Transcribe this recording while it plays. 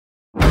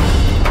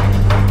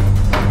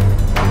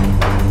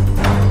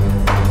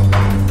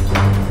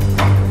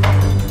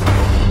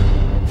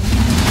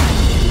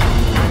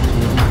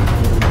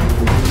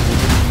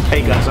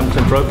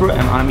Roper,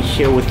 and I'm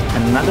here with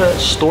another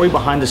story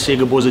behind the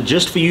Siyagobhoza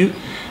just for you.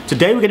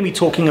 Today we're going to be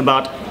talking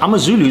about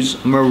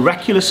AmaZulu's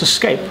miraculous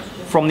escape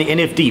from the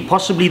NFD,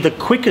 possibly the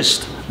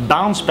quickest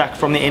bounce back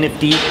from the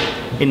NFD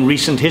in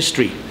recent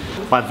history,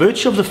 by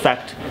virtue of the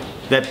fact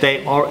that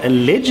they are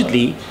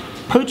allegedly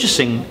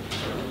purchasing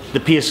the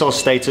PSL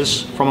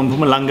status from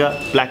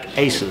Mpumalanga Black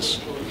Aces.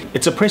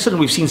 It's a precedent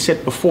we've seen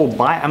set before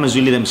by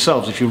AmaZulu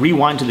themselves. If you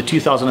rewind to the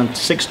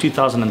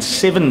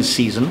 2006-2007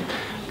 season,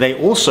 they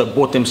also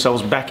bought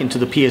themselves back into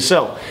the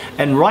PSL.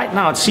 And right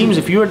now it seems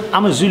if you're an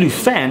AmaZulu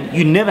fan,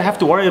 you never have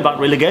to worry about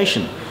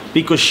relegation,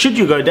 because should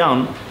you go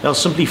down, they'll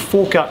simply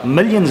fork out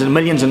millions and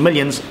millions and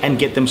millions and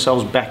get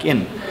themselves back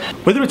in.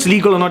 Whether it's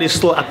legal or not is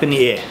still up in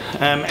the air,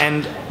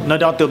 and no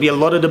doubt there'll be a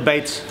lot of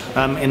debate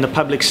in the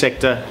public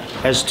sector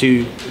as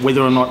to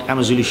whether or not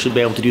AmaZulu should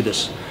be able to do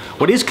this.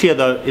 What is clear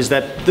though is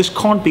that this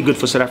can't be good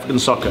for South African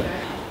soccer.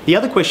 The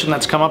other question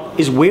that's come up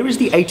is, where is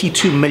the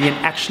 82 million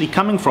actually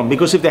coming from?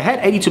 Because if they had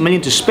 82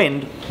 million to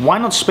spend, why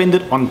not spend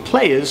it on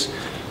players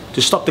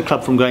to stop the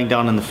club from going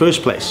down in the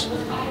first place?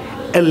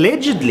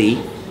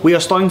 Allegedly, we are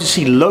starting to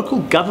see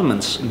local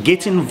governments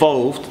get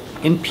involved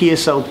in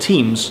PSL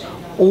teams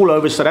all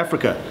over South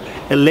Africa.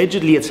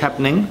 Allegedly it's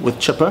happening with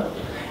Chipper.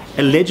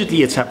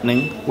 Allegedly it's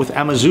happening with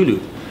AmaZulu.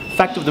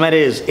 Fact of the matter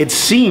is, it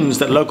seems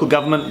that local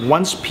government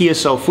wants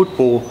PSL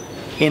football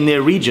in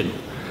their region.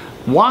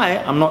 Why?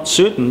 I'm not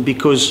certain,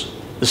 because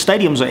the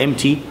stadiums are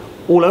empty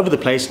all over the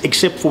place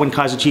except for when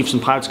Kaizer Chiefs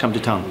and Pirates come to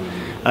town.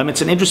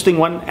 It's an interesting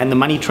one, and the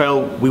money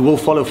trail we will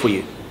follow for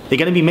you. There are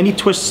going to be many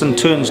twists and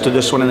turns to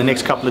this one in the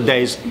next couple of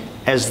days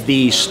as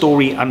the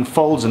story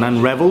unfolds and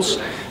unravels.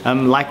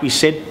 Like we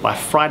said, by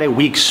Friday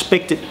we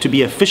expect it to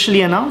be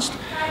officially announced.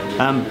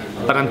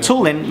 But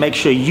until then, make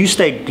sure you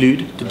stay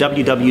glued to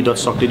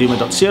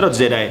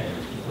www.socduduma.co.za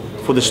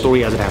for the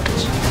story as it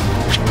happens.